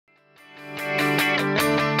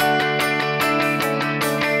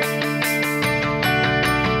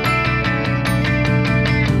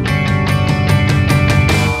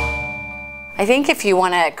I think if you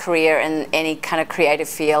want a career in any kind of creative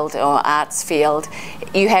field or arts field,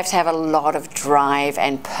 you have to have a lot of drive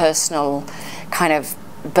and personal kind of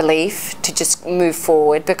belief to just move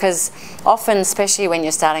forward, because often, especially when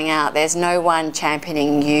you're starting out, there's no one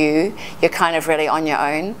championing you. You're kind of really on your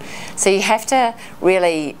own. So you have to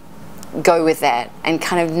really go with that and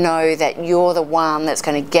kind of know that you're the one that's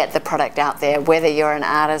going to get the product out there, whether you're an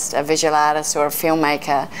artist, a visual artist, or a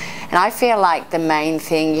filmmaker. And I feel like the main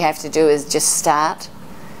thing you have to do is just start.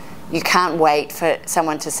 You can't wait for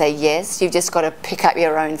someone to say yes. You've just got to pick up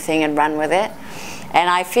your own thing and run with it. And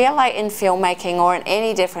I feel like in filmmaking or in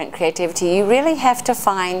any different creativity, you really have to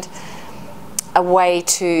find a way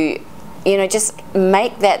to, you know, just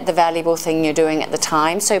make that the valuable thing you're doing at the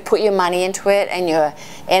time. So put your money into it and your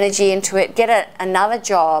energy into it. Get another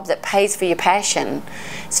job that pays for your passion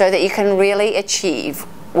so that you can really achieve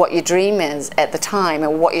what your dream is at the time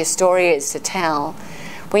and what your story is to tell.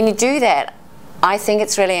 When you do that, I think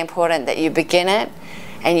it's really important that you begin it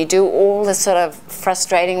and you do all the sort of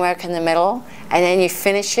frustrating work in the middle, and then you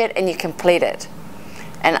finish it and you complete it.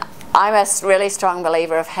 And I'm a really strong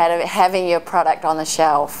believer of having your product on the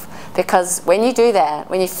shelf, because when you do that,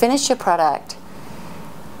 when you finish your product,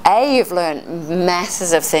 you've learned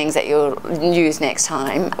masses of things that you'll use next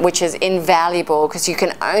time, which is invaluable because you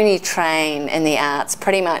can only train in the arts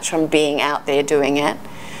pretty much from being out there doing it.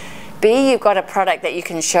 B, you've got a product that you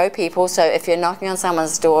can show people, so if you're knocking on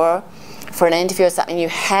someone's door for an interview or something, you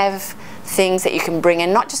have things that you can bring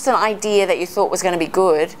in, not just an idea that you thought was going to be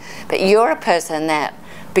good, but you're a person that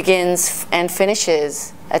begins and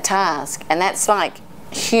finishes a task, and that's like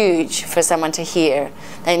huge for someone to hear.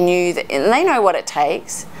 They knew that, and they know what it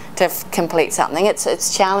takes to complete something.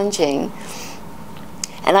 It's challenging,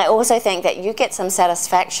 and I also think that you get some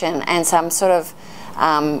satisfaction and some sort of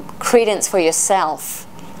credence for yourself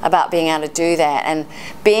about being able to do that, and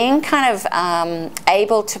being kind of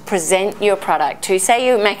able to present your product to, say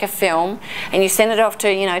you make a film and you send it off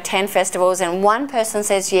to, you know, 10 festivals and one person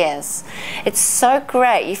says yes. It's so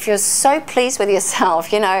great. You feel so pleased with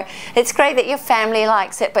yourself, you know. It's great that your family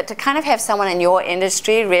likes it, but to kind of have someone in your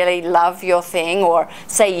industry really love your thing or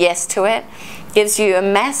say yes to it gives you a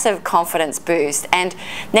massive confidence boost. And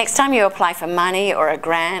next time you apply for money or a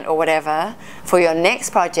grant or whatever for your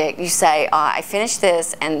next project, you say, oh, I finished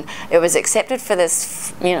this and it was accepted for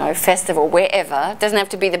this, you know, festival, wherever. It doesn't have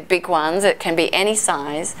to be the big ones, it can be any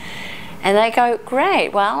size. And they go,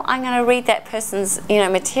 great, well, I'm going to read that person's, you know,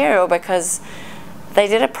 material because they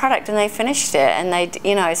did a product and they finished it. And they,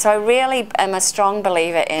 you know, so I really am a strong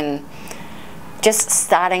believer in just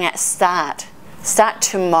starting at start. Start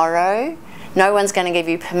tomorrow. No one's going to give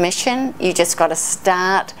you permission. You just got to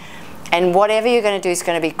start, and whatever you're going to do is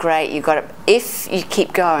going to be great. You've got to, if you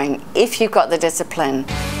keep going, if you've got the discipline.